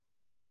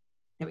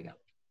There we go.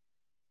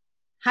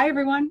 Hi,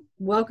 everyone.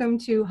 Welcome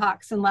to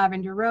Hawks and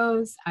Lavender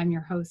Rose. I'm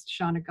your host,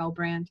 Shauna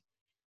Gulbrand.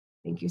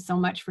 Thank you so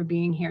much for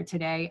being here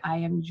today. I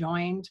am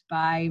joined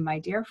by my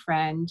dear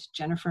friend,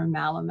 Jennifer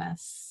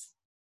Malamis.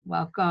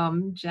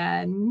 Welcome,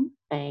 Jen.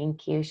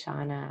 Thank you,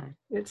 Shauna.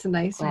 It's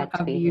nice Glad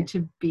of you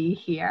to be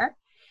here.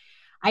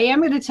 I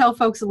am going to tell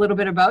folks a little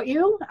bit about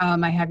you.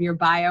 I have your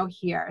bio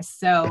here.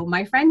 So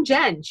my friend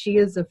Jen, she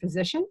is a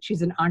physician,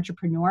 she's an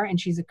entrepreneur,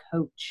 and she's a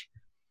coach.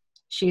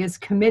 She is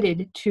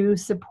committed to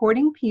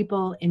supporting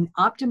people in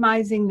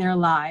optimizing their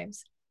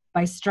lives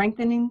by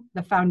strengthening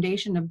the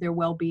foundation of their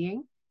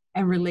well-being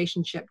and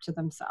relationship to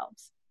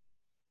themselves.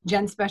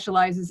 Jen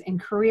specializes in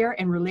career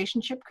and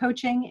relationship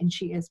coaching, and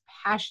she is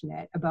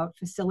passionate about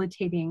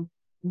facilitating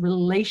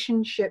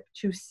relationship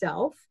to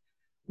self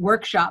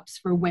workshops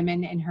for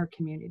women in her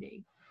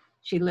community.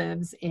 She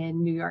lives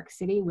in New York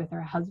City with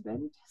her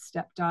husband,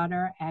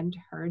 stepdaughter, and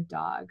her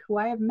dog, who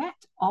I have met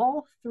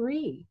all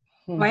three.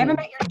 Well, I haven't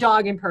met your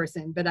dog in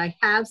person, but I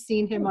have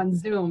seen him on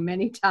Zoom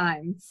many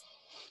times.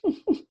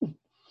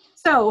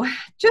 So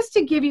just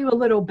to give you a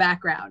little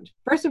background,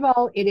 first of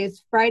all, it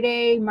is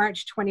Friday,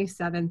 March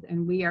 27th,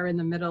 and we are in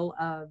the middle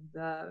of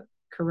the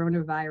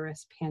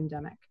coronavirus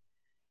pandemic.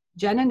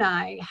 Jen and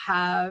I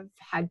have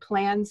had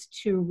plans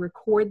to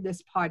record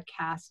this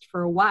podcast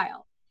for a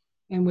while,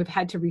 and we've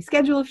had to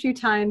reschedule a few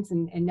times,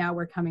 and now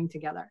we're coming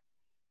together.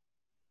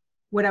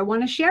 What I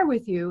want to share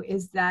with you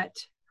is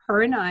that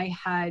her and I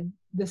had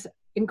this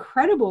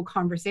incredible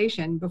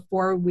conversation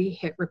before we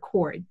hit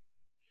record.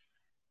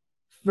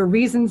 For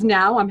reasons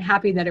now, I'm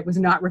happy that it was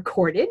not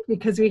recorded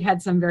because we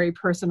had some very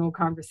personal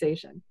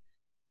conversation.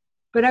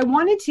 But I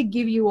wanted to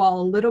give you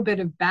all a little bit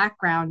of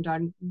background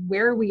on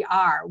where we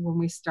are when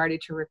we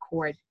started to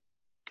record.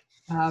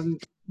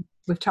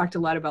 We've talked a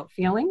lot about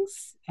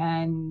feelings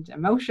and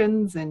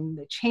emotions and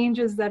the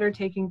changes that are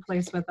taking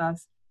place with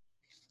us.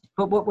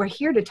 But what we're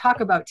here to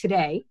talk about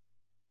today,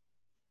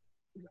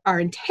 our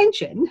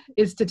intention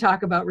is to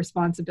talk about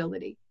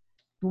responsibility.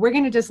 We're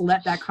going to just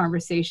let that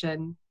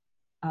conversation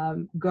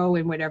go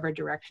in whatever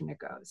direction it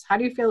goes. How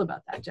do you feel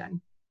about that,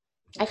 Jen?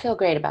 I feel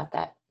great about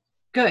that.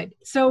 Good.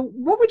 So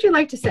what would you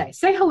like to say?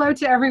 Say hello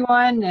to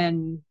everyone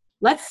and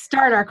let's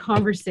start our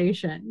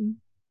conversation.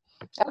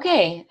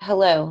 Okay.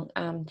 Hello.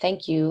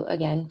 Thank you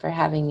again for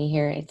having me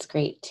here. It's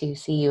great to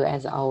see you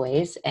as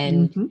always.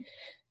 And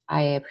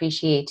I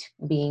appreciate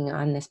being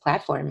on this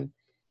platform.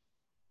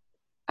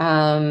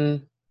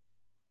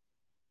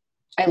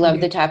 I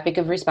love the topic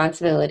of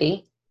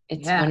responsibility.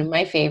 It's one of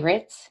my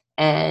favorites.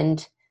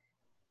 And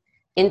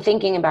in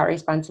thinking about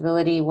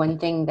responsibility, one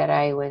thing that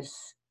I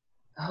was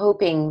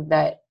hoping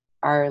that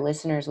our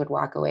listeners would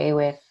walk away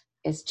with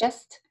is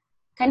just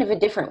kind of a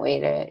different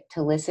way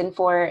to listen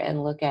for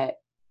and look at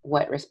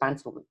what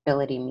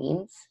responsibility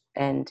means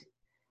and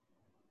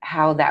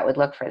how that would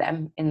look for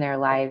them in their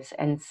lives.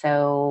 And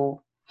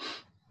so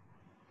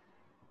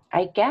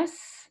I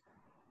guess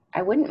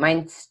I wouldn't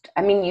mind.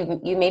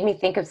 You made me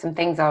think of some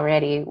things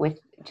already with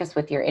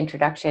your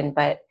introduction,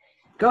 but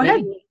go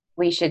ahead.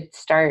 We should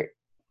start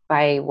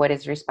by what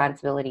does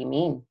responsibility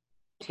mean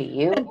to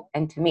you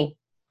and to me?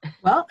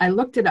 Well, I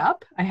looked it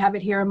up. I have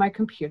it here on my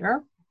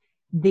computer.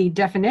 The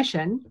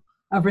definition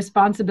of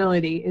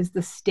responsibility is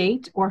the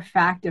state or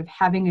fact of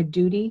having a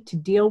duty to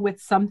deal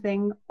with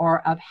something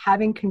or of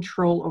having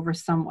control over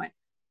someone.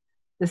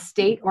 The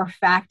state or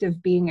fact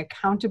of being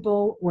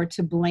accountable or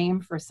to blame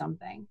for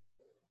something.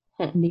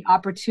 And the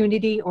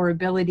opportunity or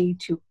ability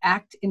to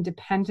act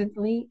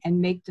independently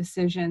and make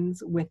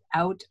decisions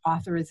without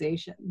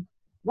authorization.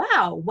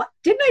 Wow, what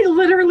didn't I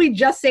literally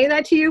just say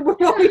that to you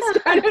before we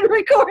started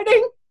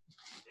recording?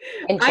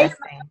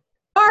 Interesting.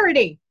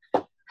 Authority.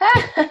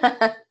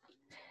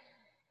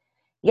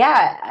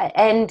 Yeah,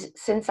 and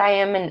since I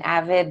am an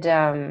avid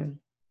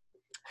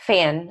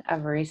fan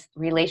of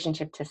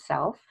relationship to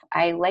self,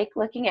 I like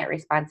looking at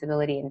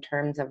responsibility in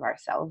terms of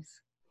ourselves.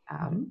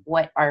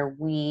 What are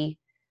we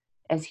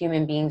as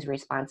human beings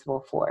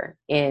responsible for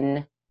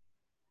in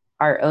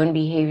our own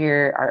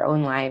behavior, our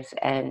own lives,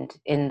 and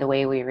in the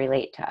way we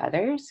relate to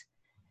others?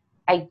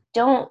 I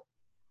don't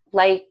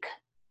like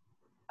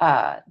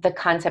the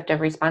concept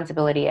of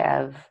responsibility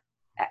of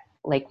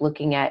like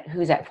looking at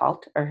who's at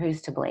fault or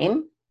who's to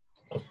blame,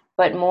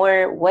 but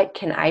more what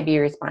can I be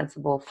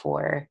responsible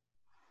for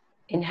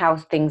in how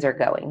things are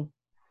going.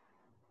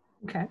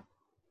 Okay.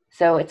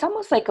 So it's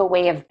almost like a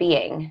way of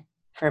being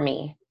for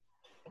me.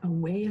 A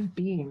way of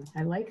being.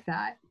 I like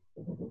that.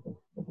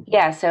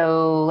 Yeah.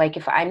 So like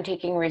if I'm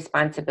taking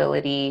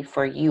responsibility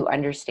for you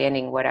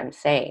understanding what I'm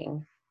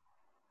saying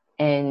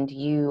and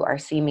you are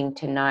seeming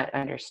to not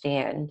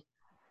understand,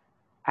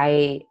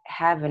 I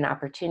have an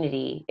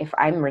opportunity, if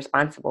I'm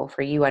responsible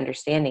for you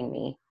understanding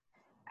me,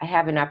 I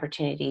have an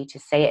opportunity to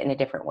say it in a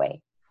different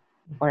way,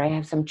 or I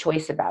have some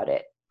choice about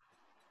it,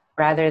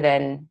 rather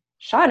than,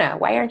 Shauna,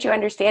 why aren't you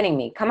understanding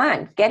me? Come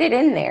on, get it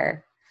in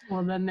there.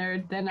 Well,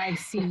 then I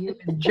see you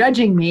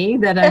judging me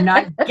that I'm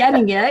not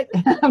getting it.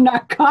 I'm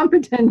not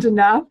competent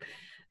enough.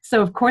 So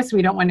of course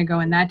we don't want to go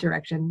in that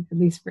direction. At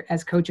least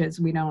as coaches,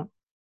 we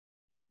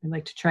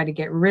like to try to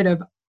get rid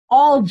of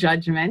all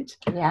judgment.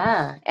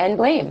 Yeah. And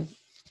blame.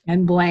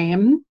 And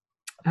blame.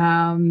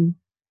 Yeah.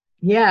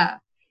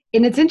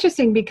 And it's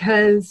interesting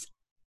because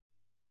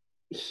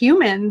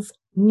humans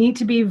need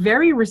to be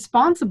very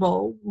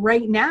responsible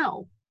right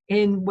now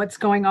in what's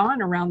going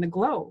on around the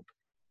globe.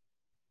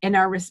 And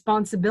our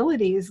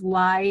responsibilities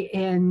lie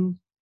in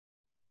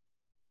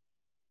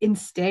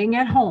staying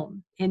at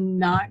home, in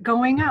not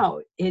going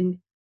out. In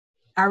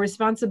our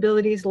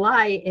responsibilities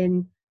lie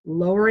in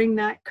lowering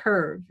that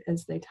curve,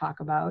 as they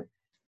talk about,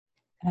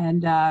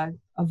 and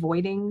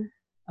avoiding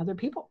other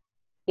people.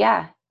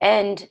 Yeah.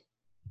 And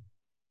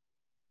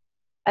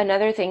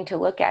another thing to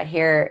look at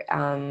here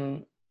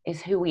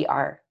is who we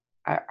are.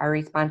 Our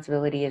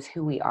responsibility is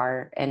who we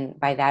are. And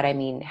by that, I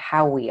mean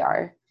how we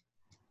are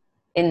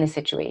in the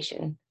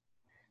situation.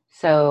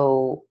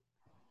 So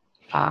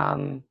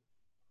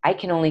I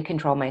can only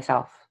control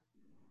myself.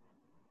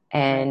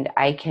 And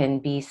I can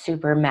be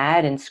super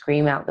mad and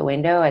scream out the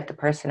window at the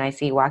person I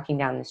see walking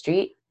down the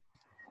street.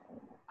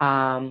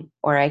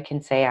 Or I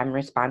can say I'm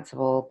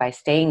responsible by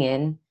staying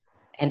in,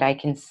 and I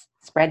can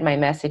spread my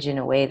message in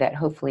a way that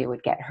hopefully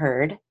would get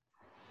heard.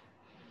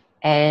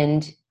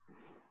 And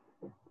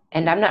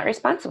I'm not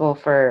responsible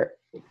for,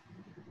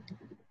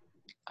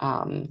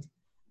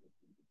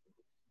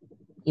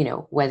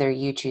 whether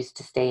you choose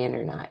to stay in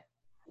or not.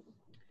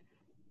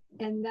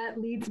 And that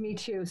leads me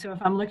to, so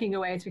if I'm looking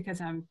away, it's because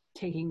I'm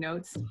taking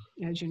notes.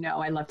 As you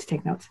know, I love to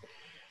take notes.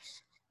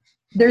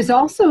 There's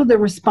also the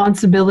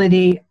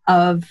responsibility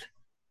of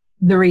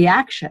the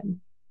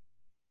reaction.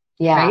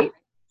 Yeah. Right?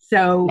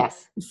 So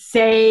yes.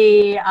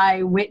 Say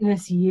I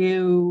witness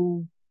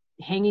you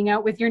hanging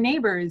out with your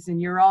neighbors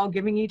and you're all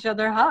giving each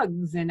other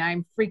hugs and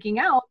I'm freaking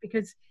out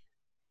because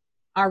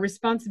our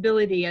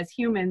responsibility as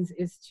humans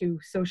is to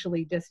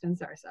socially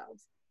distance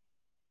ourselves.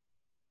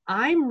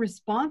 I'm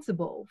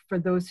responsible for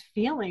those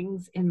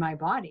feelings in my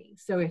body.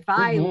 So if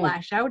I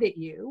lash out at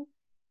you,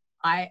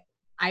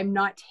 I'm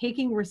not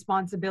taking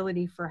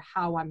responsibility for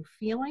how I'm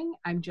feeling.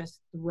 I'm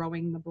just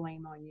throwing the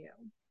blame on you.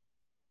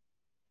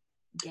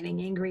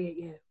 Getting angry at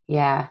you.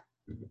 Yeah.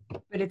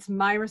 But it's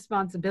my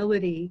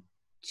responsibility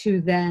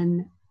to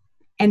then,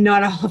 and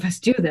not all of us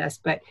do this,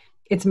 but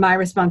it's my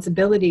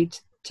responsibility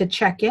to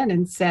check in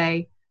and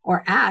say,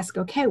 or ask,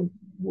 okay,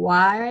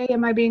 why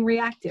am I being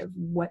reactive?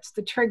 What's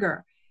the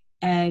trigger?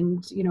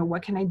 And,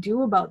 what can I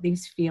do about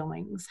these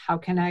feelings? How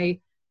can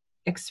I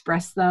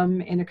express them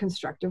in a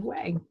constructive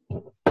way?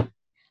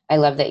 I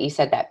love that you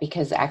said that,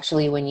 because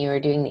actually when you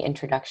were doing the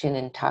introduction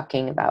and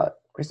talking about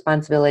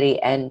responsibility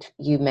and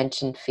you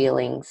mentioned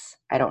feelings,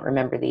 I don't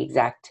remember the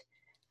exact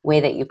way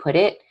that you put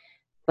it,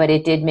 but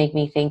it did make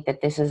me think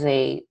that this is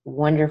a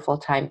wonderful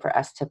time for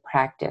us to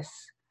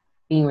practice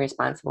being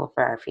responsible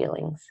for our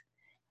feelings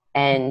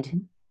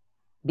and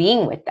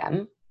being with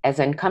them, as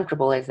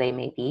uncomfortable as they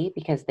may be,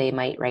 because they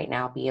might right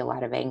now be a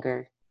lot of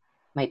anger,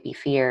 might be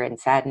fear and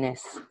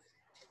sadness.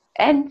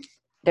 And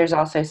there's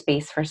also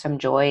space for some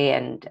joy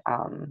and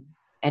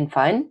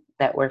fun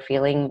that we're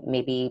feeling.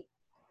 Maybe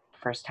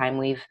first time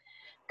we've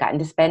gotten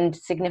to spend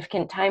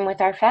significant time with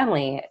our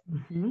family,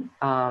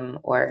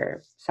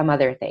 or some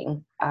other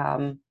thing.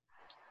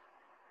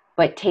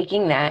 But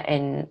taking that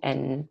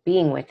and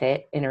being with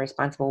it in a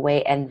responsible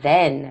way, and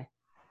then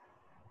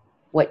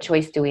what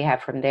choice do we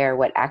have from there?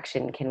 What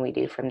action can we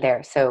do from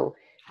there? So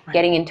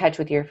getting in touch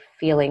with your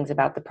feelings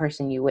about the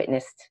person you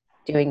witnessed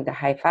doing the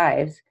high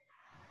fives,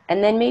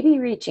 and then maybe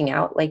reaching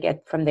out,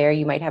 from there,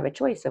 you might have a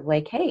choice of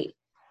hey,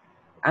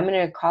 I'm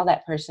going to call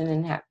that person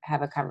and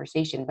have a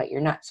conversation, but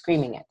you're not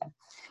screaming at them.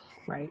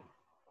 Right.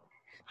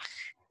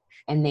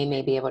 And they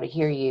may be able to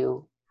hear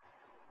you,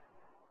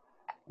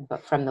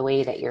 but from the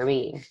way that you're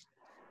being.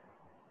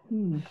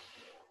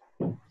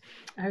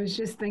 I was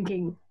just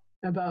thinking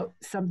about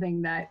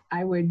something that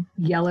I would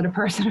yell at a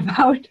person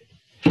about.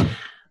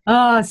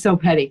 Oh, so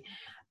petty.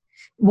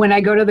 When I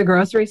go to the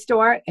grocery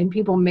store and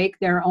people make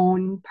their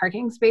own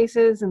parking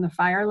spaces in the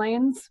fire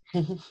lanes,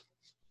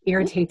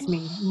 irritates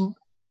me.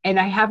 And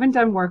I haven't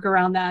done work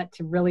around that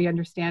to really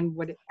understand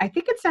I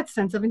think it's that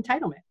sense of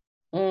entitlement.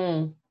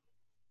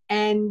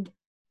 And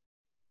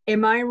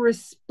am I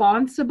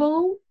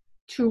responsible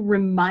to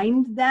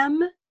remind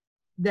them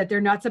that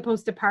they're not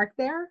supposed to park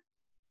there?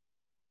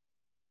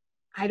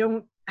 I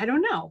don't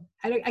know.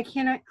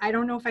 I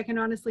don't know if I can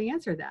honestly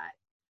answer that.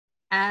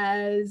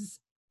 As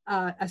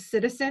a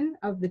citizen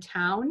of the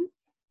town,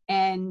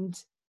 and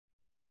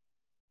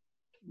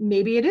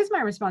maybe it is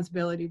my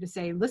responsibility to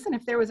say, listen,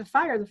 if there was a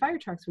fire, the fire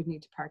trucks would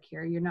need to park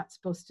here. You're not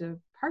supposed to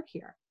park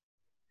here.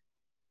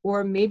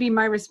 Or maybe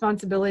my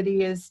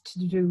responsibility is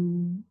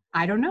to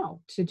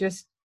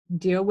just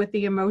deal with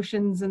the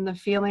emotions and the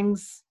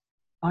feelings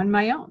on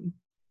my own.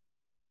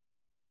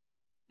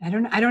 I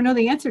don't know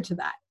the answer to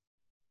that.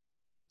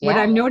 Yeah. What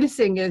I'm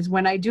noticing is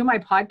when I do my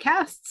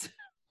podcasts,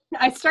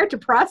 I start to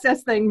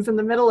process things in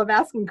the middle of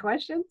asking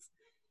questions,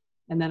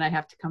 and then I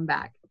have to come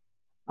back.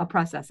 I'll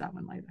process that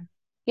one later.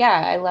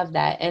 Yeah, I love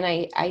that. And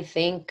I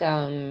think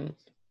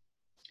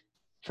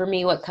for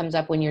me, what comes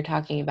up when you're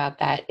talking about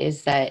that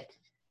is that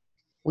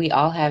we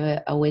all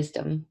have a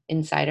wisdom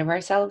inside of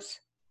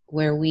ourselves,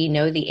 where we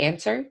know the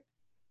answer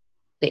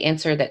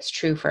that's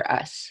true for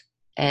us.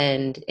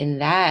 And in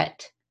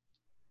that,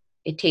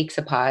 it takes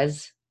a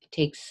pause. It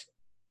takes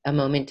a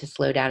moment to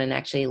slow down and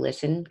actually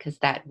listen, because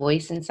that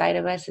voice inside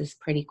of us is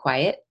pretty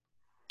quiet.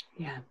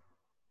 Yeah.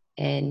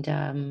 And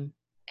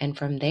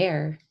from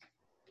there,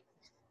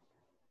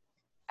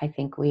 I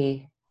think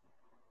we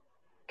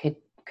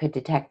could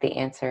detect the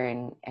answer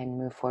and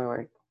move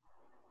forward.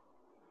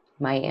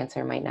 My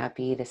answer might not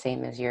be the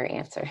same as your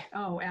answer.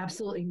 Oh,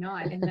 absolutely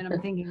not. And then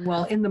I'm thinking,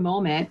 well, in the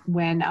moment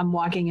when I'm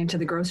walking into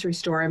the grocery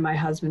store and my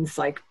husband's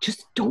like,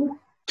 just don't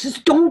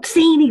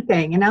say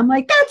anything. And I'm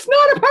like, that's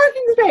not a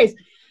parking space.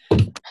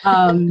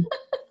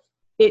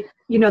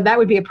 That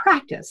would be a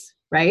practice,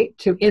 right?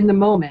 To, in the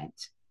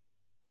moment,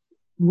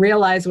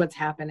 realize what's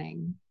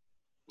happening,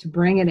 to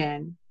bring it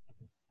in.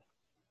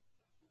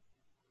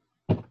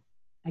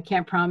 I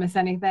can't promise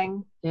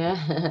anything.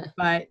 Yeah.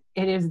 But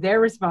it is their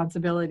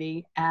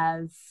responsibility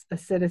as a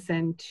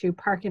citizen to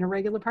park in a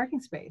regular parking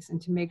space and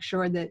to make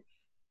sure that,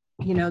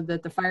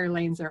 that the fire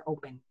lanes are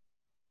open.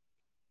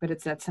 But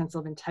it's that sense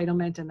of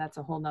entitlement, and that's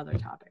a whole nother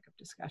topic of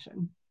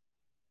discussion.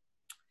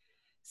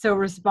 So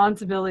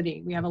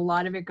responsibility, we have a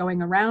lot of it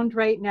going around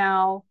right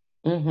now.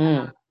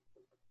 Mm-hmm.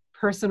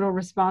 Personal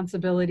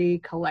responsibility,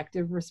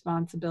 collective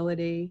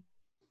responsibility,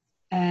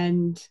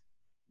 and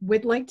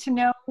would like to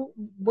know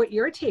what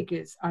your take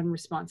is on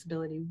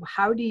responsibility.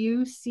 How do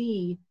you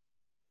see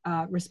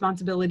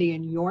responsibility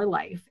in your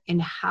life,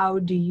 and how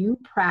do you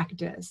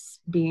practice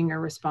being a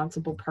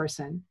responsible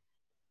person?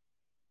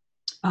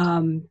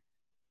 One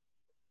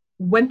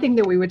thing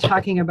that we were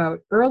talking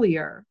about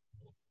earlier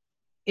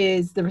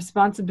is the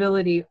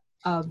responsibility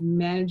of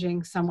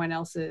managing someone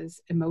else's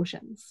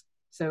emotions.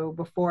 So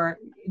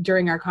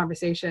during our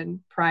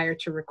conversation prior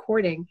to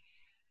recording,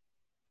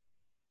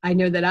 I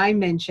know that I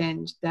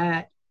mentioned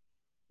that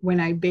when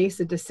I base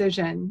a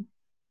decision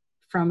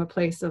from a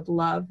place of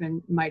love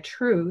and my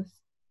truth,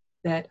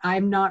 that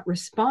I'm not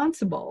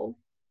responsible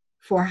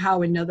for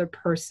how another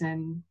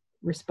person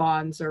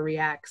responds or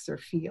reacts or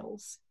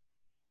feels.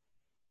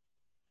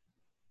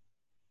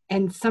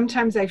 And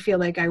sometimes I feel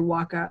like I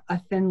walk a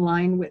thin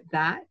line with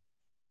that,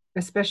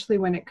 especially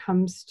when it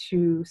comes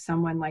to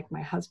someone like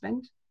my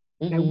husband.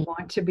 Mm-hmm. I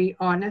want to be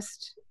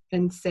honest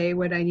and say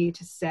what I need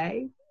to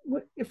say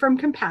from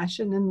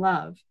compassion and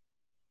love.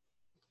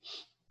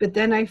 But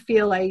then I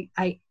feel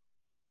I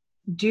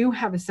do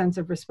have a sense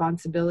of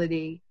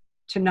responsibility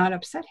to not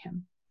upset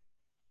him.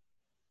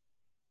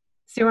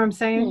 See what I'm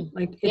saying?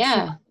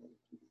 Yeah.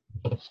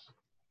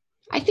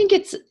 I think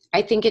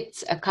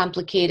it's a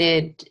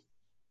complicated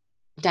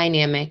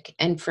dynamic.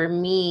 And for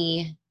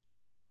me,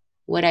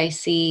 what I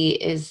see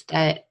is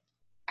that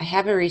I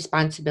have a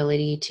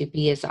responsibility to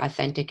be as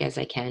authentic as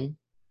I can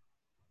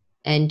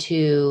and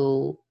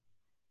to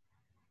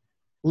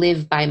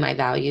live by my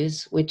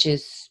values, which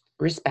is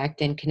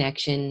respect and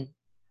connection.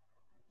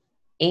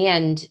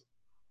 And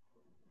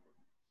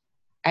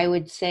I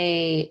would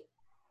say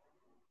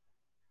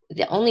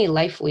the only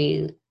life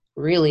we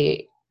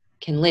really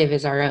can live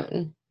is our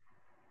own.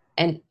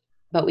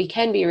 But we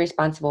can be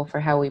responsible for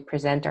how we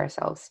present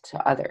ourselves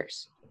to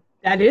others.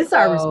 That is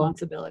our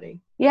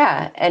responsibility.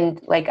 Yeah.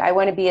 And I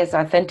want to be as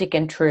authentic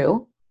and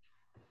true.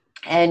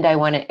 And I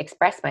want to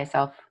express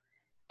myself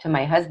to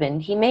my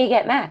husband. He may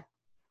get mad.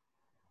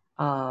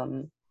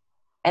 And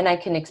I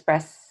can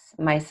express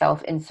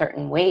myself in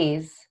certain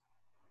ways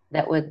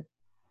that would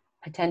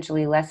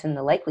potentially lessen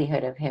the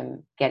likelihood of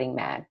him getting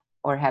mad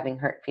or having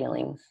hurt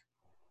feelings.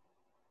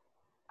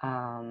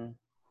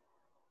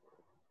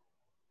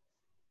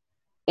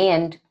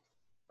 And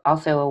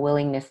also a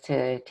willingness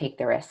to take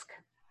the risk.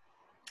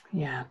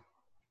 Yeah.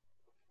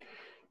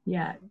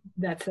 Yeah,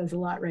 that says a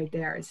lot right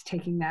there. Is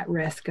taking that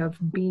risk of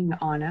being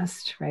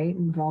honest, right,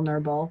 and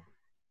vulnerable,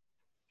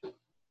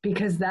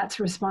 because that's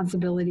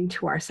responsibility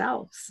to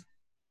ourselves.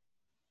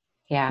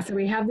 Yeah. So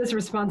we have this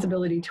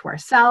responsibility to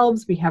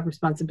ourselves. We have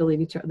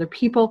responsibility to other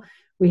people.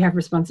 We have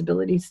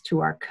responsibilities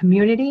to our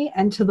community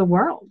and to the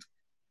world.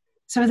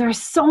 So there are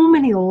so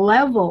many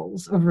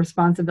levels of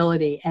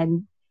responsibility.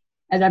 And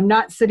I'm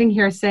not sitting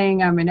here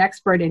saying I'm an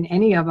expert in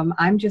any of them.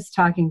 I'm just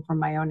talking from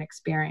my own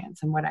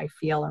experience and what I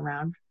feel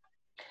around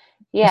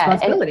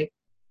responsibility.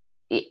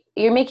 And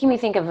you're making me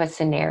think of a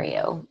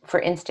scenario. For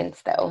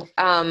instance, though,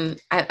 I'm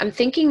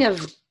thinking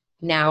of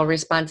now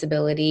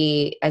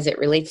responsibility as it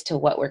relates to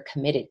what we're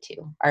committed to,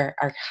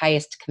 our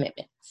highest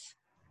commitments.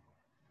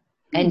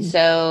 And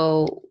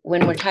so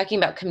when we're talking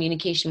about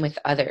communication with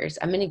others,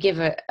 I'm going to give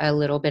a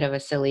little bit of a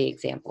silly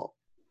example.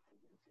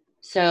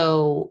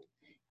 So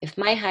if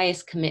my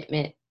highest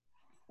commitment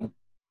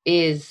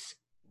is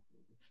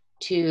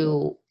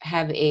to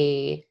have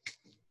a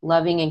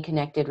loving and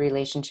connected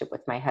relationship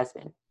with my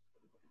husband,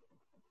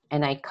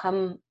 and I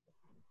come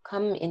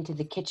into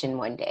the kitchen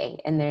one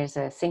day and there's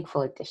a sink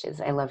full of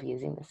dishes. I love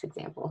using this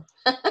example.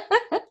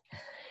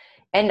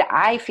 And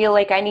I feel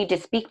like I need to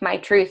speak my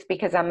truth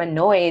because I'm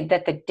annoyed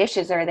that the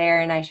dishes are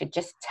there and I should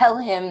just tell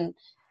him,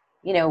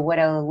 what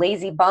a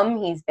lazy bum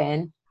he's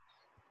been.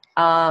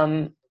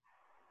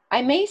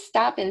 I may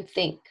stop and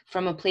think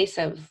from a place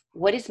of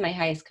what is my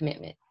highest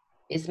commitment?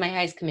 Is my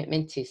highest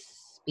commitment to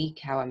speak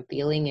how I'm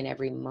feeling in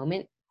every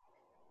moment?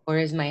 Or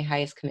is my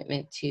highest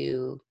commitment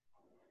to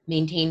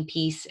maintain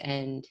peace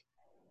and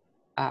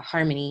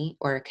harmony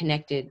or a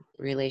connected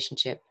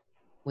relationship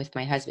with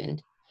my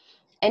husband?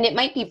 And it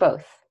might be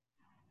both.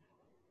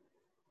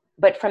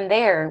 But from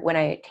there, when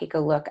I take a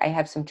look, I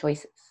have some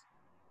choices.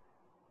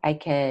 I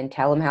can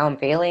tell him how I'm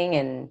feeling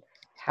and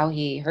how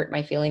he hurt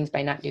my feelings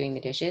by not doing the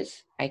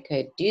dishes. I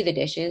could do the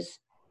dishes,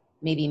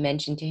 maybe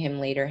mention to him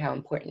later how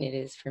important it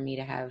is for me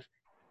to have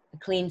a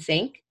clean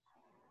sink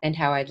and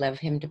how I'd love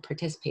him to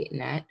participate in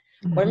that,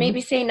 or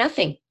maybe say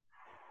nothing.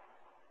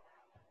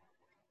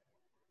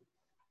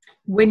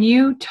 When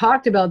you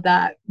talked about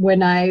that,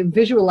 when I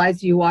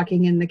visualized you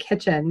walking in the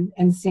kitchen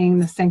and seeing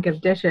the sink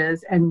of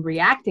dishes and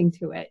reacting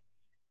to it,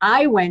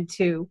 I went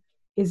to,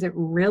 is it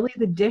really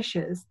the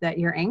dishes that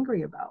you're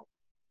angry about?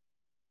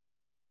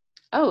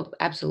 Oh,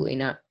 absolutely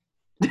not.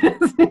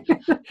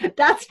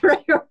 That's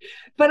right.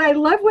 But I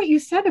love what you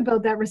said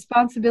about that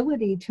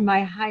responsibility to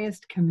my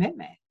highest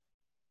commitment.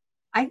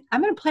 I'm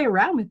going to play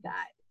around with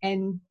that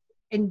and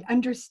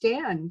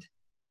understand.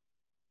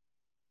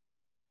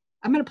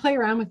 I'm going to play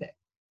around with it.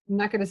 I'm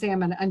not going to say I'm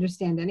going to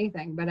understand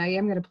anything, but I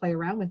am going to play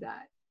around with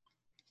that.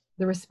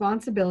 The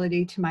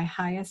responsibility to my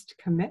highest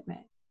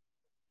commitment.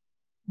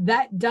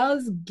 That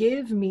does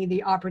give me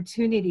the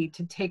opportunity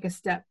to take a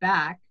step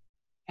back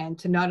and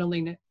to not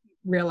only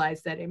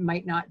realize that it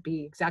might not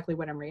be exactly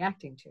what I'm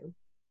reacting to,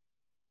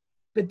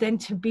 but then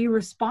to be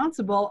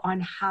responsible on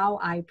how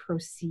I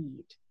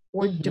proceed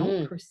or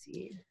don't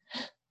proceed.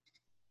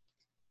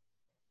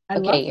 I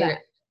love that.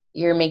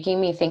 You're making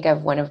me think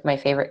of one of my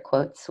favorite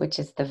quotes, which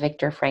is the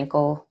Viktor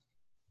Frankl,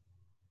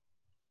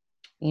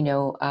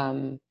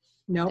 the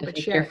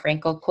Viktor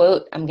Frankl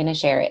quote. I'm going to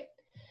share it.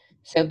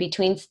 So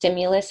between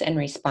stimulus and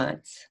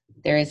response,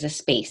 there is a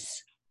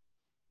space.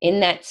 In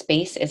that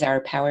space is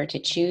our power to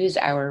choose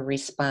our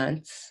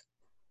response.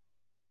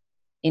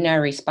 In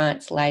our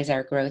response lies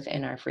our growth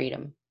and our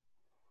freedom.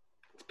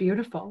 It's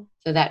beautiful.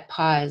 So that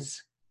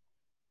pause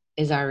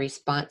is our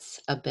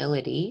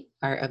responsibility,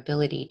 our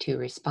ability to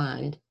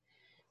respond.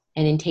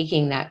 And in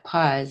taking that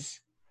pause,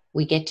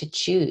 we get to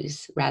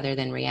choose rather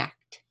than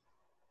react.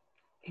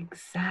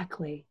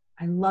 Exactly.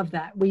 I love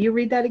that. Will you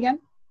read that again?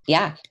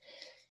 Yeah.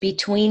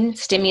 Between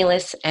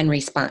stimulus and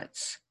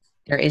response,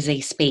 there is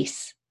a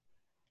space.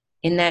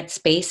 In that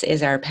space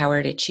is our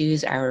power to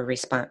choose our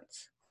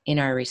response. In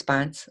our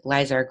response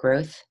lies our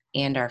growth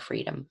and our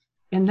freedom.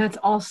 And that's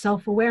all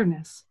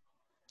self-awareness,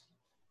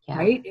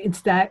 right?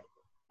 It's that,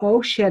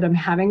 oh shit, I'm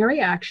having a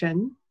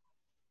reaction.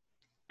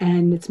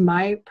 And it's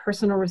my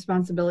personal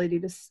responsibility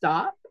to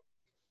stop,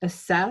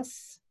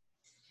 assess,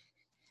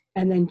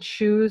 and then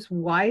choose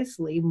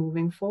wisely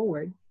moving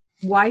forward.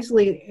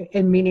 Wisely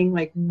in meaning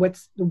like,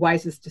 what's the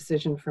wisest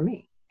decision for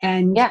me?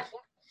 And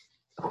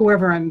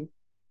whoever I'm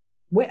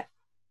with,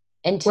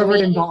 and whoever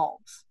it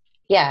involves.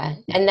 Yeah.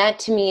 And that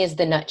to me is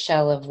the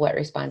nutshell of what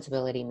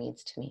responsibility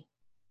means to me.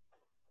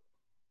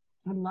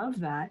 I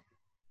love that.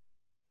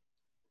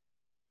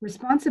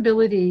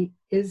 Responsibility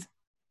is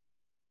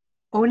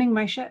owning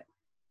my shit.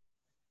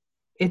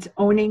 It's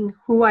owning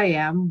who I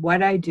am,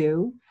 what I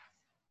do,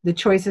 the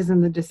choices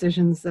and the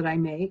decisions that I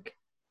make.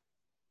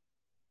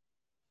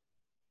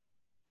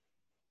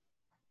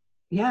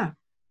 Yeah,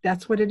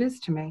 that's what it is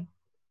to me.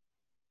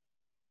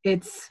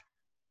 It's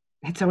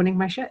owning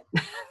my shit.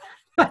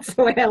 That's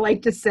the way I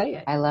like to say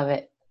it. I love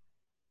it.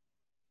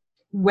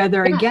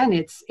 Whether again,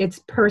 it's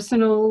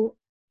personal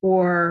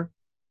or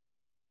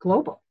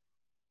global.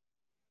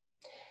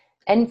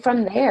 And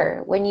from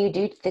there, when you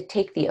do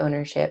take the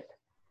ownership,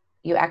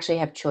 you actually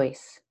have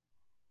choice.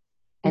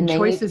 And then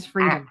choice is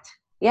freedom.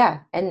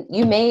 Yeah. And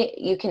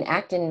you can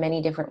act in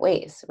many different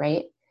ways,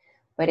 right?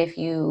 But if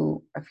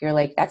you're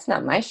like, that's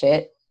not my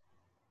shit,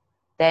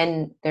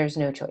 then there's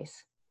no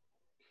choice.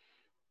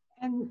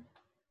 And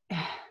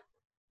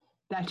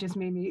that just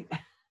made me,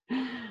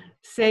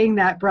 saying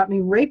that brought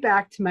me right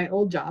back to my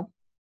old job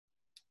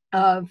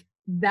of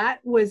that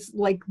was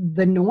like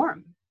the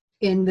norm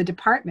in the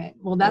department.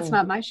 Well, that's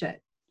not my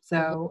shit.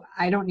 So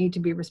I don't need to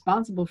be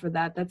responsible for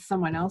that. That's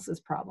someone else's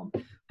problem.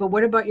 But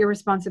what about your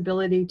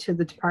responsibility to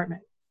the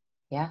department?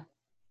 Yeah.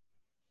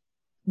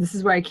 This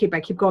is where I keep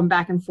going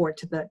back and forth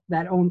to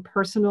that own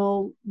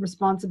personal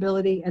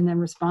responsibility and then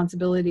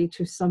responsibility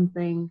to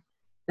something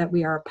that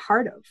we are a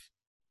part of.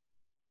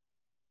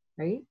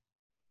 Right?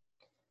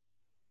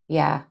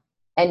 Yeah.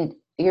 And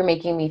you're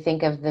making me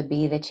think of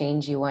be the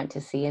change you want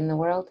to see in the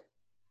world.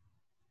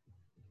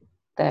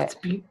 Go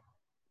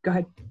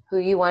ahead. Who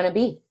you want to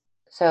be.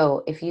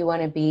 So if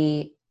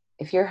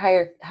your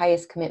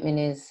highest commitment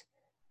is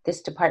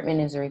this department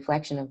is a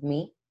reflection of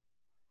me,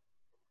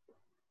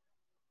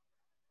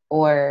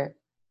 or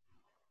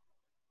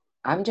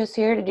I'm just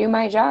here to do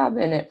my job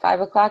and at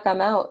 5:00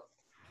 I'm out.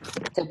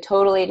 It's a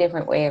totally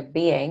different way of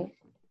being.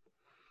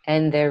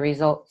 And the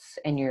results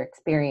and your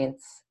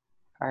experience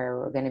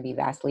are going to be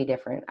vastly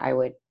different. I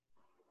would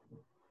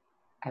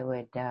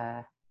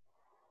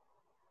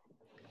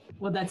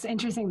Well, that's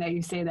interesting that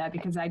you say that,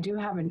 because I do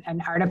have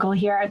an article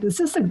here.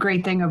 This is a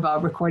great thing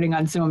about recording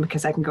on Zoom,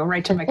 because I can go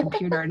right to my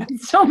computer and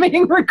it's still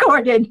being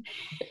recorded.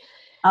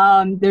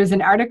 There's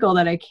an article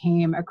that I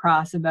came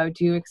across about,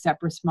 do you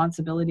accept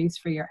responsibilities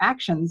for your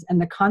actions and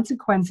the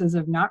consequences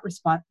of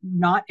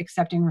not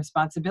accepting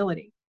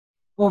responsibility.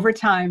 Over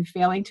time,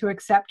 failing to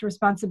accept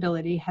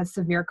responsibility has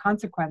severe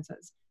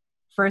consequences.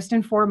 First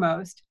and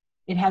foremost,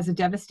 it has a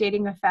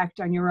devastating effect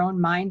on your own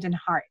mind and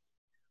heart.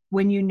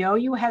 When you know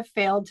you have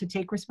failed to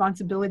take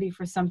responsibility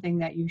for something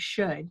that you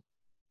should,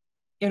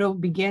 it'll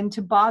begin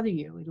to bother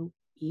you. It'll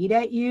eat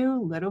at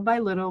you little by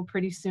little.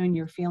 Pretty soon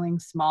you're feeling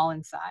small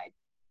inside.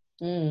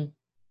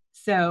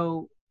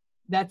 So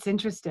that's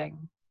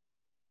interesting.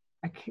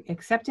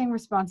 Accepting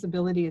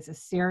responsibility is a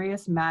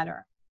serious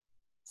matter.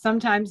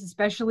 Sometimes,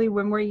 especially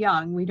when we're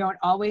young, we don't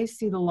always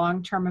see the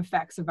long-term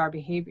effects of our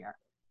behavior.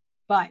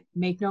 But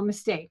make no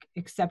mistake,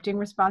 accepting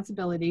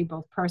responsibility,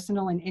 both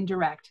personal and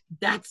indirect,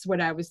 that's what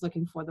I was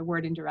looking for, the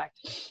word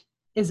indirect,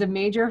 is a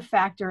major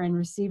factor in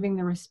receiving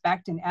the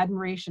respect and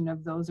admiration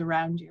of those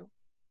around you.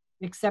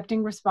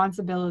 Accepting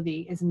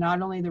responsibility is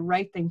not only the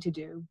right thing to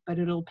do, but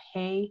it'll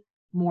pay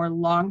more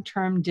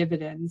long-term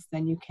dividends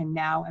than you can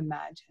now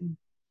imagine.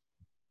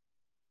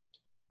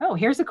 Oh,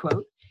 here's a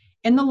quote.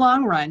 In the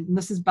long run, and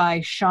this is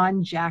by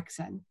Sean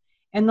Jackson,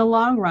 in the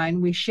long run,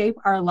 we shape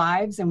our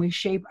lives and we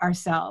shape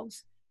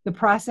ourselves. The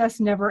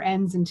process never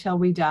ends until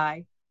we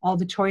die. All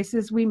the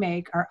choices we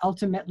make are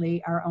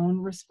ultimately our own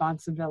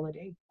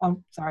responsibility.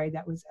 Oh, sorry,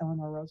 that was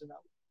Eleanor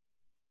Roosevelt.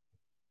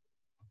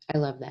 I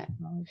love that.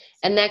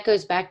 And that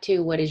goes back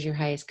to, what is your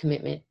highest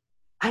commitment?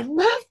 I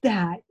love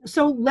that.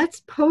 So let's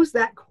pose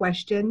that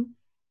question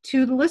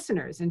to the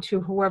listeners and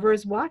to whoever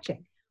is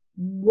watching.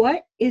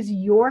 What is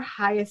your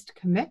highest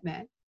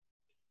commitment?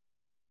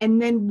 And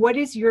then what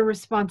is your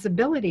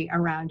responsibility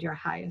around your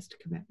highest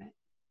commitment?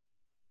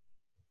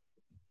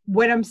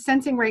 What I'm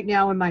sensing right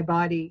now in my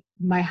body,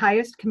 my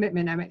highest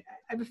commitment, I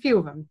have a few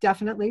of them,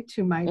 definitely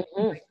to my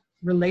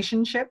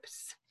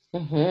relationships.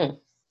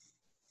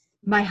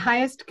 My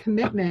highest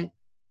commitment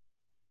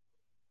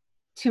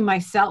to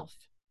myself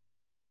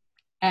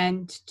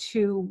and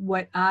to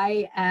what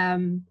I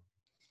am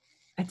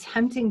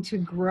attempting to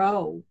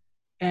grow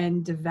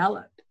and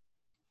develop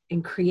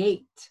and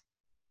create.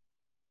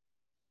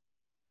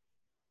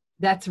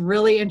 That's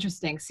really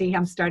interesting. See,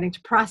 I'm starting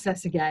to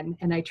process again,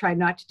 and I try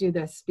not to do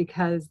this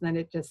because then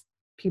it just,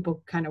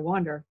 people kind of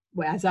wonder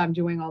as I'm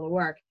doing all the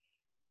work.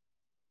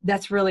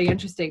 That's really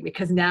interesting,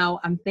 because now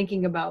I'm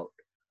thinking about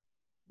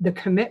the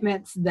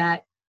commitments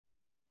that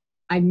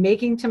I'm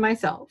making to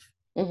myself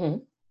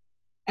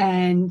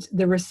and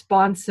the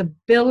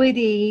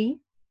responsibility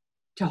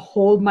to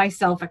hold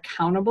myself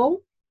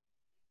accountable,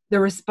 the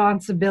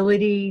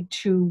responsibility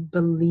to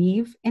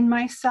believe in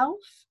myself,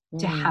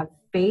 to have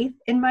faith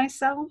in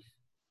myself,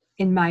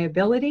 in my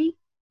ability.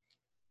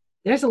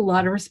 There's a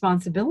lot of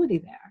responsibility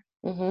there.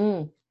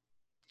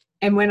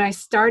 And when I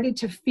started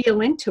to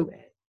feel into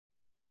it,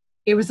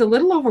 it was a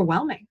little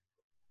overwhelming.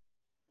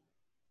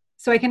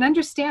 So I can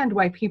understand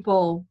why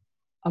people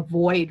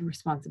avoid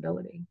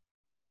responsibility,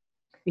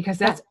 because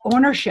that's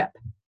ownership.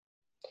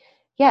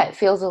 Yeah, it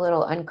feels a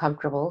little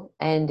uncomfortable,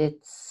 and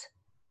it's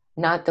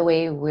not the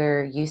way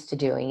we're used to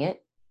doing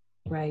it.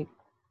 Right.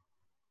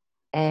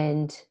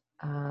 And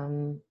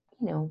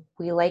you know,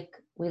 we like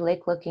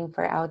looking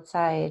for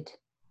outside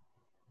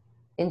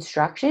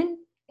instruction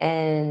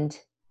and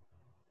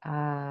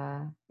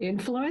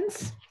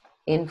influence.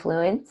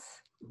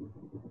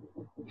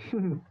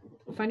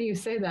 Funny you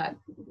say that,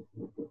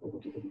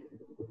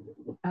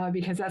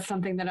 because that's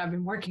something that I've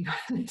been working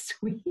on this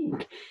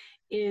week,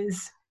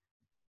 is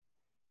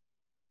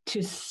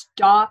to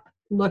stop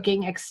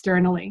looking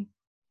externally.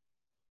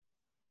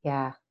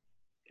 Yeah.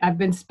 I've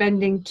been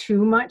spending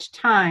too much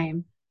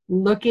time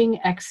looking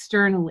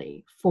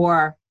externally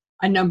for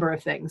a number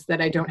of things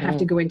that I don't have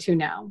to go into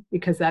now,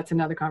 because that's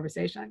another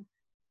conversation.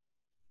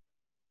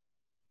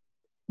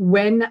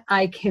 When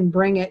I can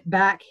bring it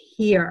back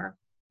here,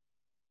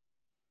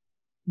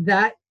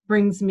 that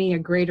brings me a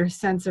greater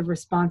sense of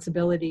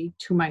responsibility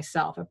to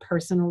myself, a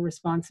personal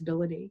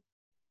responsibility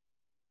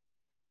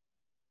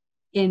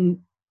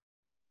in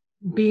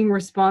being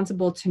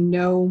responsible to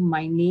know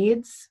my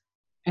needs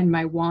and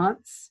my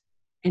wants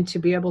and to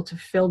be able to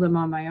fill them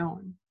on my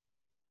own.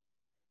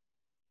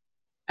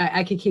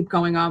 I could keep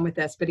going on with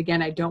this, but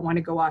again, I don't want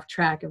to go off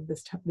track of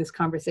this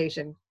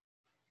conversation.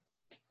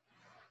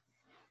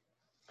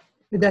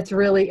 But that's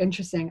really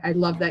interesting. I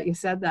love that you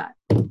said that.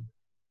 It's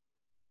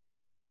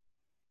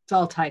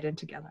all tied in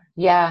together.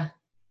 Yeah.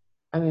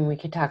 I mean, we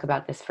could talk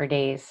about this for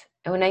days.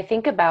 And when I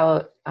think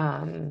about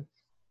my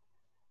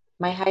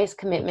highest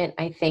commitment,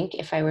 I think,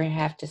 if I were to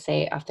have to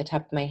say off the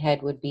top of my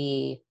head, would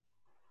be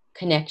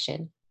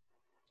connection.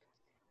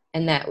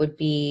 And that would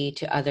be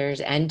to others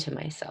and to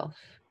myself.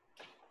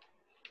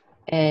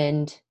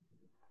 And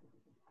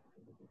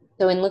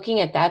so in looking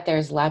at that,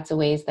 there's lots of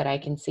ways that I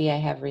can see I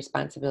have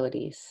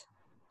responsibilities.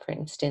 For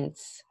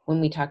instance,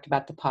 when we talked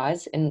about the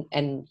pause,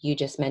 and you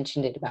just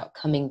mentioned it about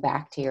coming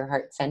back to your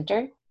heart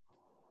center,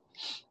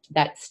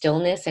 that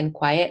stillness and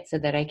quiet so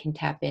that I can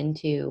tap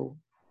into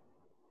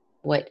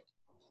what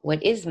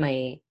is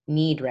my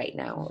need right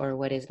now, or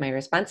what is my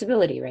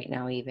responsibility right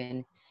now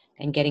even.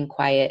 And getting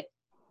quiet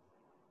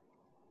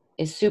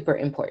is super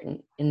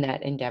important in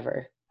that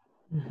endeavor.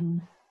 Mm-hmm.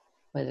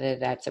 Whether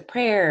that's a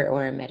prayer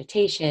or a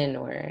meditation,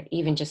 or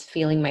even just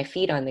feeling my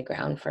feet on the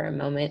ground for a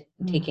moment,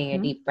 taking a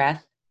deep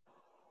breath.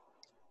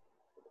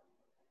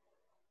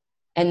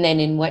 And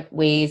then in what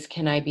ways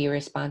can I be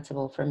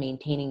responsible for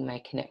maintaining my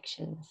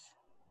connections?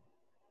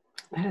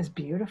 That is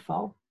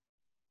beautiful.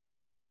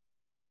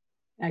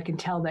 I can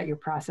tell that you're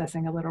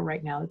processing a little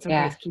right now. That's okay.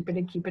 Yeah. Keep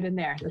it in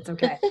there. That's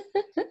okay.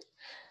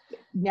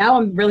 Now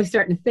I'm really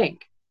starting to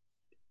think.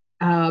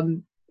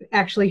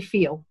 Actually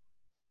feel.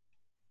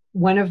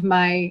 One of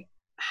my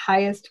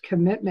highest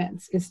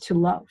commitments is to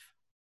love,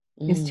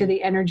 is to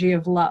the energy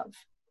of love.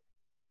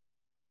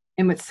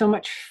 And with so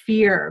much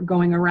fear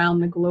going around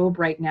the globe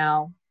right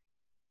now,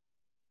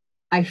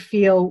 I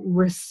feel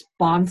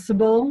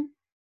responsible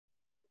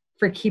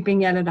for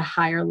keeping it at a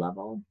higher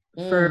level,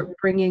 for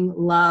bringing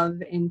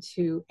love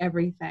into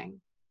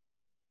everything.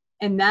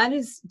 And that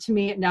is, to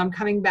me, now I'm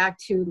coming back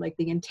to like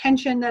the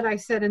intention that I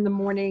set in the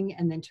morning,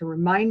 and then to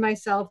remind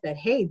myself that,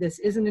 hey, this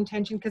is an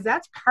intention, because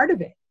that's part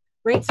of it,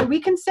 right? So we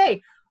can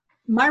say,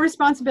 my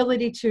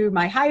responsibility to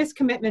my highest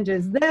commitment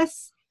is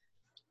this,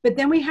 but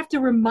then we have to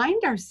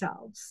remind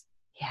ourselves,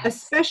 yes,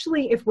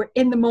 especially if we're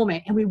in the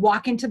moment and we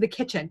walk into the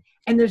kitchen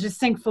and there's a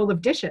sink full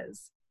of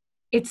dishes.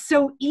 It's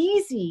so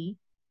easy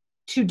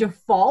to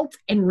default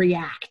and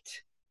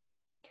react.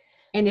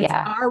 And it's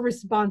our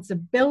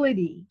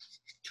responsibility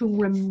to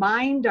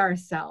remind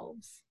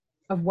ourselves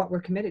of what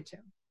we're committed to.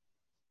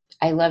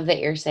 I love that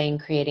you're saying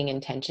creating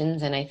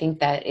intentions. And I think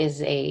that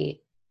is a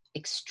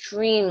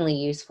extremely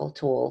useful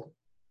tool.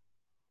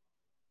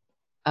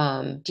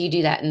 Do you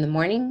do that in the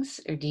mornings,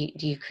 or do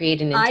you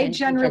create an intention? I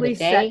generally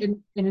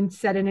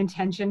set an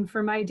intention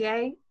for my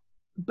day.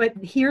 But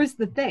here's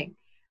the thing.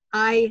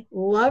 I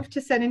love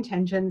to set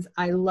intentions.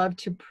 I love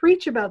to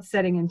preach about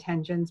setting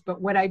intentions. But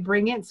what I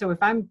bring in, so if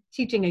I'm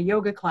teaching a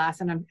yoga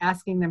class and I'm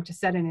asking them to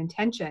set an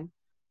intention,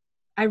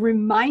 I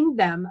remind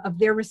them of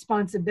their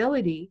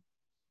responsibility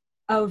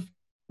of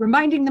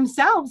reminding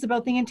themselves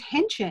about the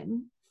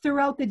intention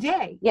throughout the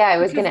day. Yeah, I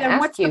was going to ask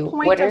what's you, the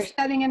point of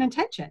setting an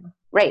intention?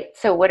 Right.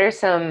 So what are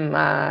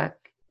some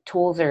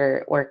tools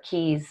or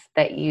keys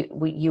that you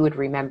would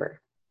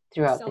remember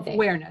throughout the day?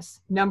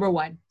 Self-awareness, number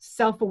one.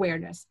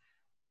 Self-awareness.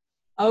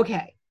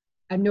 Okay,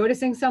 I'm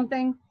noticing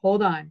something.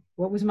 Hold on.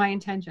 What was my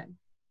intention?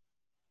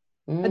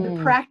 The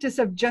practice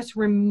of just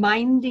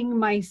reminding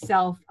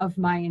myself of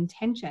my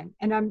intention.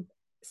 And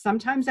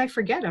sometimes I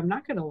forget, I'm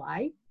not going to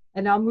lie.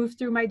 And I'll move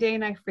through my day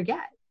and I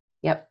forget.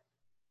 Yep.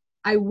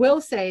 I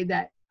will say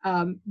that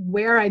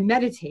where I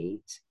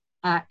meditate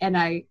and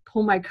I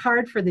pull my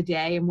card for the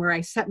day, and where I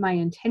set my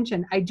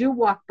intention, I do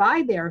walk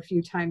by there a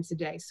few times a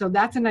day. So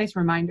that's a nice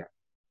reminder.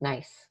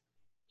 Nice.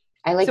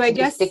 I like to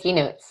do sticky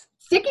notes.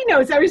 Sticky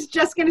notes. I was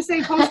just going to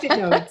say Post-it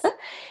notes.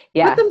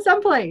 Yeah. Put them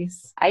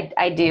someplace.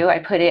 I do. I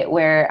put it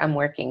where I'm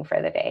working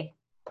for the day.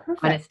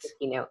 Perfect. On a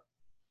sticky note.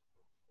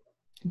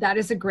 That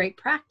is a great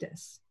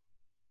practice.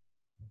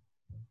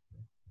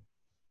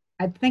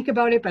 I think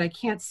about it, but I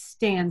can't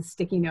stand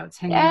sticky notes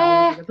hanging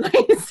all over the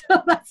place.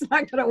 So that's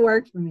not going to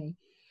work for me.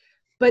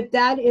 But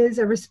that is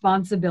a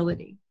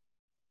responsibility.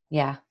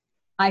 Yeah.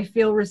 I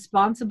feel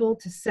responsible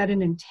to set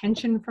an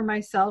intention for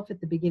myself at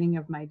the beginning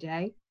of my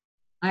day.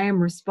 I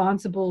am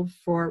responsible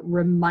for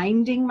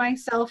reminding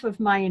myself of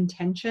my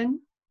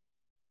intention.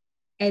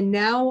 And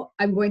now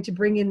I'm going to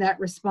bring in that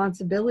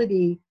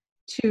responsibility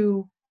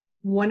to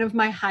one of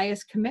my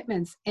highest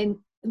commitments. And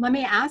let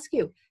me ask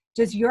you,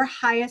 does your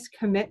highest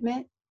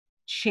commitment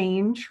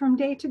change from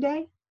day to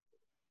day?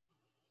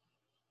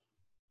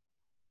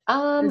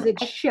 Does it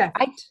shift?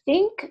 I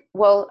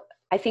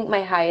think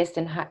my highest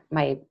and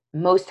my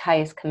most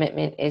highest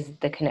commitment is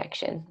the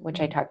connection,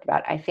 which I talked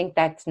about. I think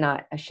that's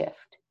not a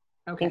shift.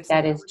 Okay, I think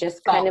that is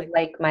just kind of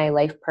like my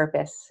life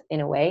purpose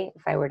in a way,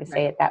 if I were to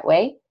say it that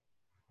way.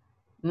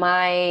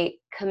 My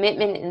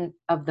commitment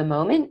of the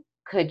moment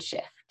could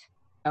shift.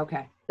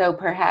 Okay. So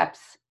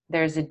perhaps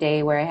there's a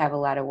day where I have a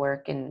lot of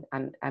work and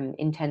I'm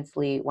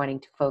intensely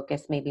wanting to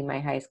focus. Maybe my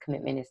highest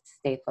commitment is to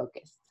stay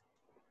focused.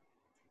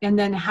 And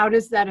then how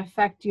does that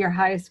affect your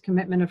highest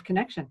commitment of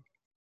connection?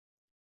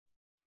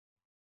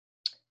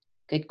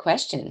 Good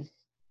question.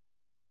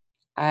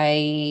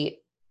 I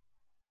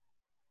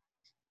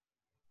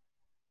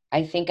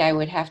think I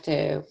would have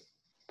to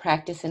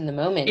practice in the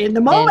moment. In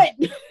the moment.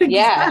 And,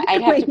 yeah,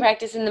 I'd have to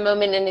practice in the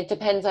moment, and it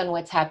depends on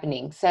what's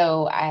happening.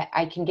 So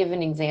I can give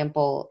an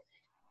example.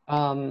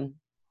 I've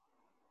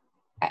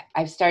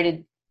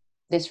started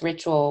this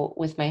ritual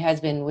with my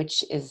husband,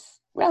 which is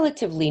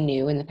relatively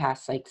new in the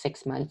past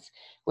 6 months,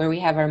 where we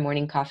have our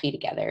morning coffee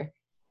together.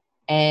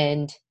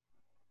 And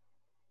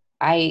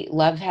I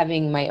love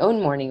having my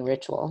own morning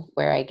ritual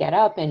where I get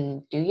up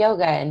and do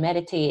yoga and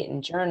meditate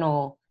and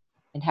journal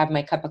and have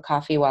my cup of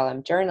coffee while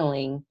I'm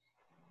journaling.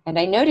 And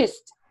I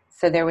noticed,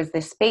 so there was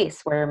this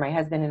space where my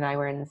husband and I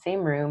were in the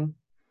same room,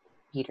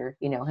 Peter,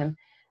 you know him,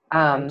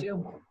 I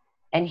do.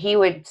 And he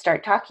would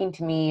start talking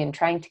to me and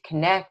trying to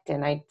connect.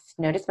 And I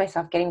noticed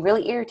myself getting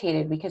really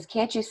irritated because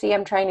can't you see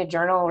I'm trying to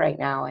journal right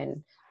now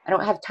and I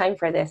don't have time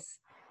for this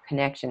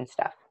connection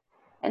stuff.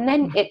 And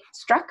then it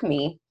struck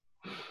me,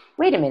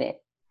 wait a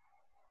minute,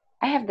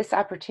 I have this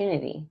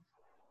opportunity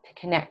to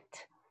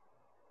connect.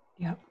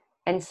 Yep.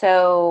 And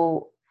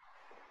so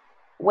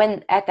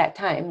at that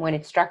time, when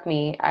it struck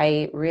me,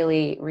 I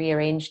really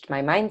rearranged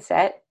my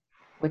mindset,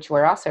 which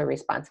we're also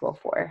responsible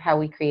for, how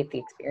we create the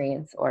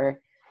experience or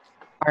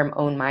our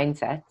own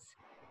mindsets,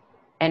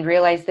 and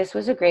realized this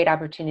was a great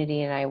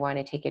opportunity and I want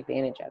to take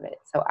advantage of it.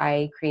 So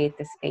I create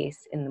the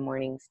space in the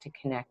mornings to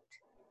connect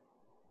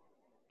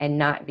and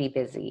not be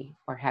busy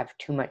or have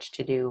too much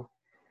to do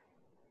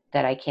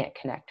that I can't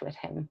connect with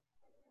him.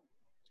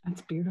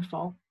 That's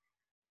beautiful.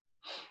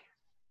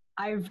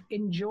 I've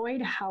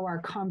enjoyed how our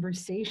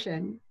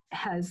conversation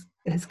has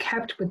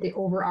kept with the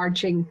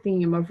overarching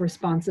theme of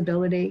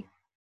responsibility,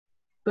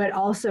 but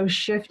also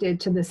shifted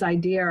to this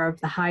idea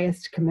of the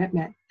highest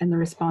commitment and the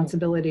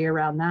responsibility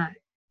around that.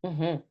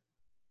 Mm-hmm.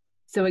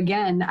 So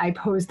again, I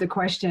pose the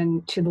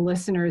question to the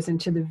listeners and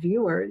to the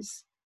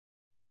viewers,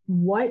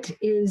 what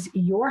is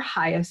your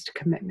highest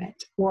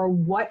commitment? Or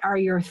what are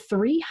your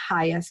 3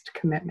 highest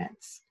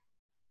commitments?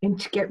 And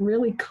to get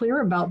really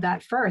clear about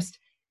that first,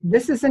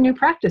 this is a new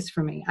practice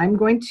for me. I'm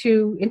going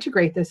to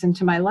integrate this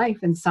into my life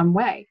in some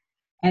way.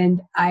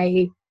 And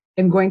I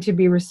am going to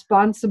be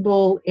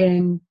responsible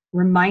in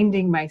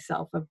reminding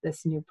myself of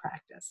this new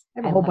practice. I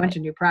have a whole bunch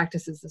of new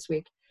practices this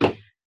week.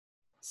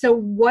 So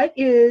what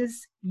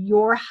is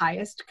your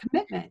highest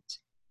commitment?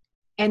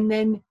 And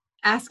then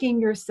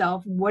asking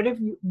yourself, what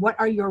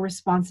are your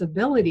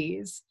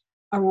responsibilities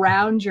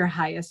around your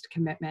highest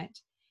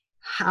commitment?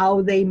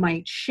 How they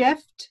might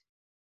shift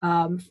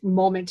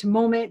moment to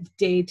moment,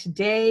 day to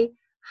day,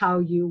 how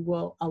you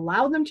will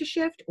allow them to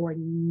shift or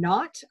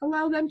not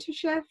allow them to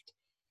shift,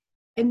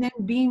 and then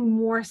being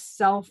more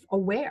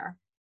self-aware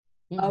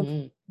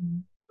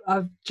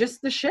of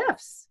just the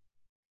shifts.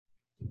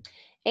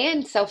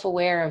 And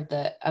self-aware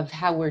of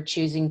how we're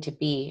choosing to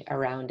be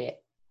around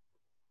it.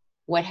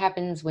 What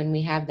happens when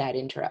we have that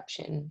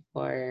interruption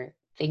or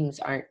things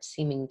aren't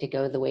seeming to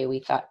go the way we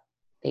thought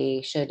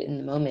they should in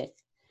the moment?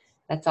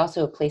 That's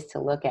also a place to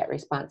look at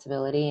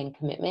responsibility and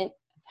commitment,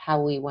 how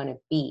we want to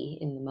be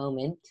in the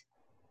moment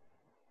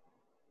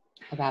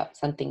about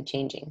something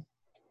changing.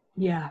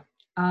 Yeah.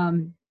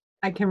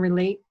 I can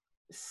relate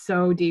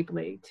so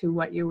deeply to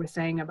what you were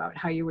saying about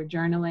how you were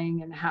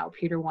journaling and how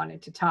Peter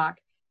wanted to talk.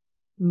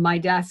 My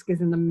desk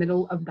is in the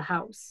middle of the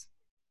house.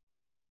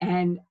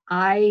 And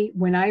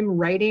when I'm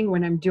writing,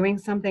 when I'm doing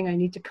something, I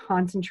need to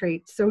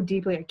concentrate so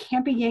deeply. I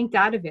can't be yanked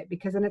out of it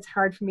because then it's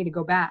hard for me to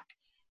go back.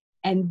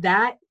 And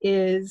that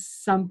is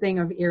something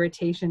of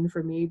irritation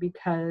for me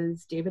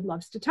because David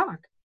loves to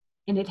talk.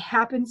 And it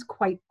happens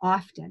quite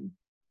often.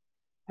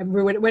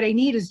 What I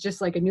need is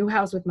just like a new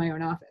house with my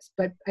own office,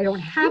 but I don't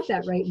have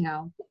that right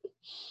now.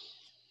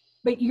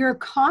 But your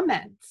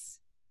comments,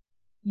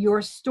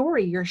 your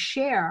story, your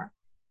share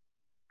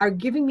are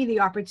giving me the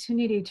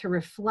opportunity to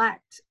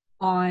reflect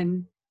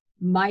on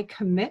my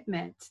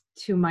commitment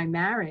to my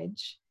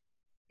marriage.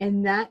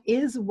 And that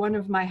is one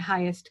of my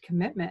highest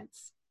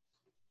commitments.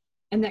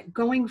 And that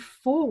going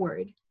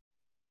forward,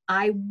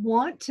 I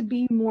want to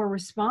be more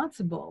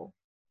responsible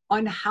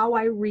on how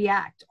I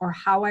react or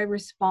how I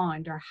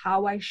respond or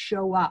how I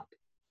show up.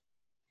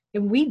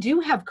 And we do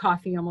have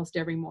coffee almost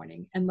every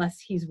morning unless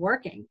he's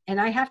working.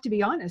 And I have to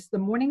be honest, the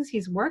mornings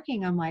he's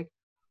working, I'm like,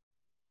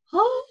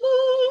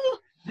 oh,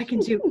 I can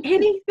do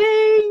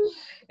anything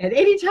at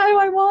any time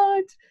I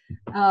want.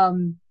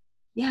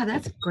 Yeah,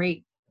 that's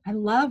great. I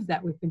love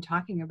that we've been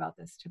talking about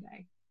this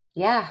today.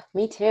 Yeah,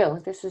 me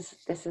too. This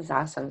is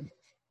awesome.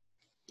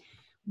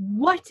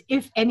 What,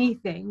 if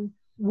anything,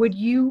 would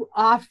you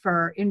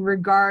offer in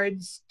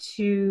regards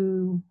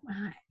to,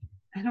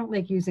 I don't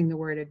like using the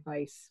word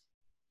advice.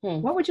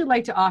 What would you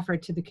like to offer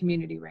to the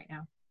community right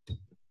now?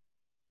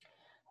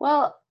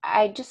 Well,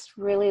 I just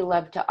really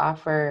love to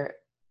offer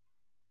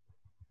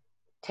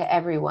to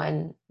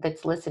everyone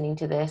that's listening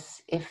to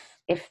this, if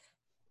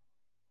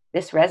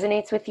this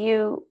resonates with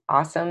you,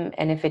 awesome.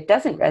 And if it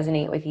doesn't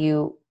resonate with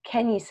you,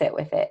 can you sit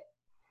with it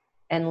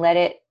and let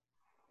it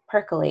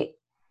percolate?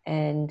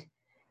 And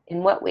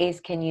in what ways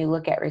can you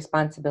look at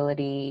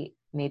responsibility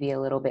maybe a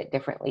little bit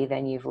differently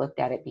than you've looked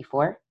at it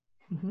before?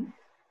 Mm-hmm.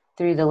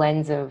 Through the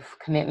lens of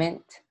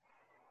commitment,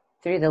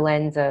 through the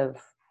lens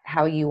of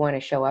how you want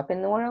to show up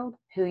in the world,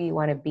 who you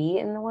want to be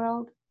in the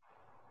world.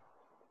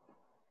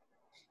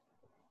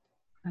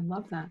 I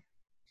love that.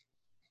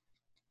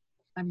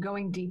 I'm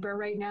going deeper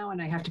right now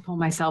and I have to pull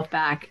myself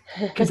back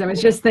because I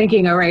was just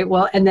thinking, all right,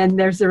 well, and then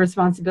there's the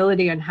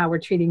responsibility on how we're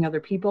treating other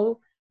people.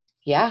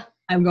 Yeah.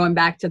 I'm going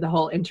back to the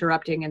whole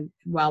interrupting and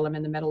while I'm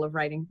in the middle of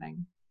writing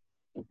thing.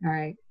 All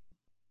right.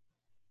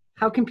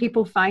 How can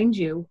people find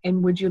you?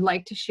 And would you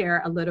like to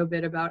share a little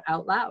bit about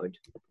Out Loud?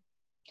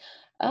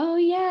 Oh,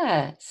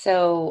 yeah.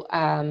 So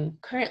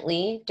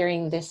currently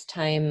during this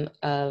time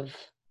of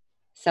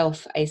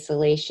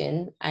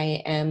self-isolation,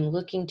 I am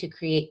looking to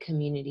create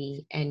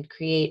community and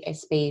create a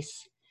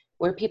space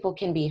where people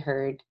can be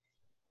heard.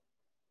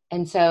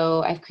 And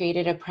so I've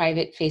created a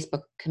private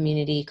Facebook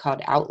community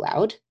called Out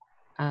Loud.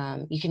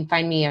 You can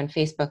find me on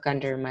Facebook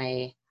under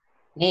my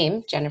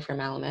name, Jennifer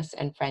Malamus,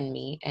 and friend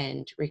me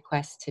and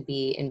request to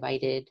be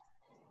invited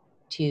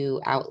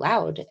to Out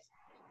Loud.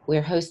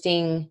 We're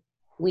hosting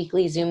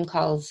weekly Zoom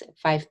calls at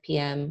 5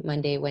 p.m.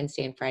 Monday,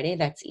 Wednesday, and Friday.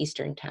 That's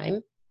Eastern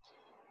time.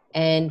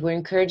 And we're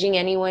encouraging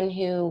anyone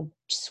who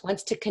just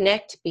wants to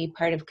connect, be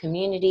part of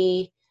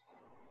community,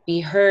 be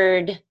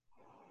heard,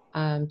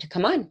 to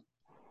come on.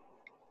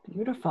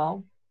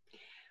 Beautiful.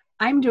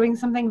 I'm doing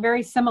something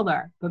very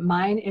similar, but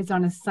mine is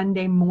on a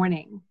Sunday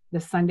morning.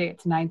 This Sunday,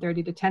 it's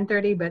 9:30 to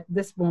 10:30, but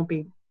this won't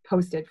be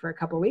posted for a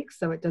couple of weeks,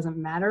 so it doesn't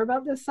matter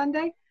about this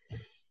Sunday.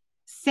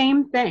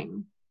 Same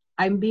thing.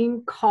 I'm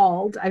being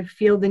called. I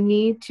feel the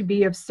need to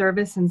be of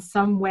service in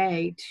some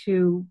way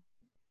to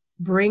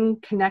bring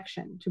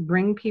connection, to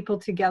bring people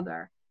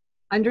together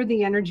under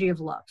the energy of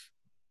love.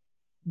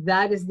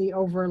 That is the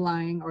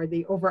overlying or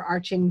the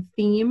overarching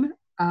theme,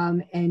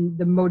 and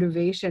the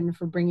motivation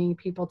for bringing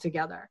people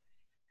together.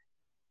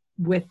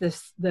 With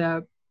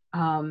the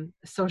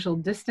social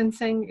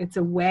distancing, it's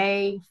a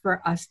way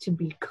for us to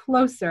be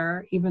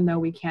closer, even though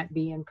we can't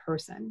be in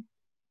person.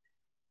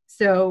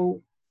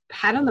 So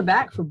pat on the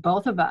back for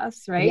both of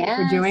us, right? Yes.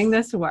 For doing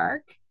this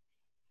work.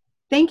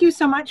 Thank you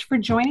so much for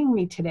joining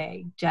me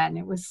today,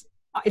 Jen.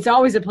 It's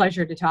always a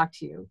pleasure to talk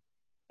to you.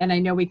 And I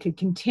know we could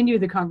continue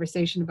the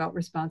conversation about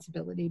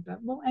responsibility,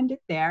 but we'll end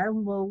it there.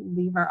 We'll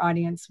leave our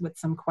audience with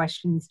some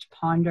questions to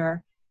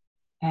ponder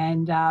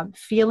and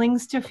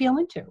feelings to feel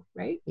into,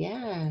 right?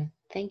 Yeah.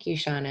 Thank you,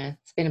 Shauna.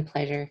 It's been a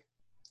pleasure.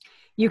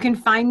 You can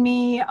find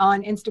me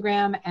on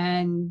Instagram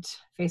and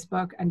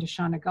Facebook under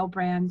Shauna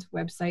Gelbrand,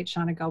 website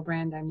Shauna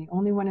Gelbrand. I'm the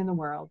only one in the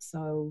world,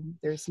 so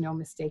there's no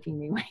mistaking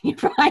me when you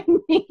find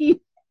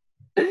me.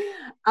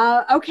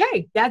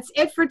 Okay, that's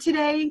it for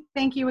today.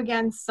 Thank you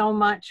again so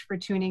much for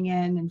tuning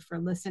in and for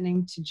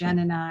listening to Jen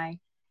and I.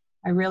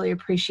 I really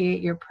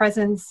appreciate your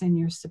presence and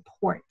your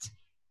support,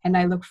 and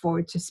I look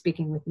forward to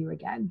speaking with you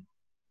again.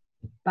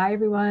 Bye,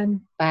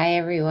 everyone. Bye,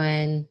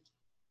 everyone.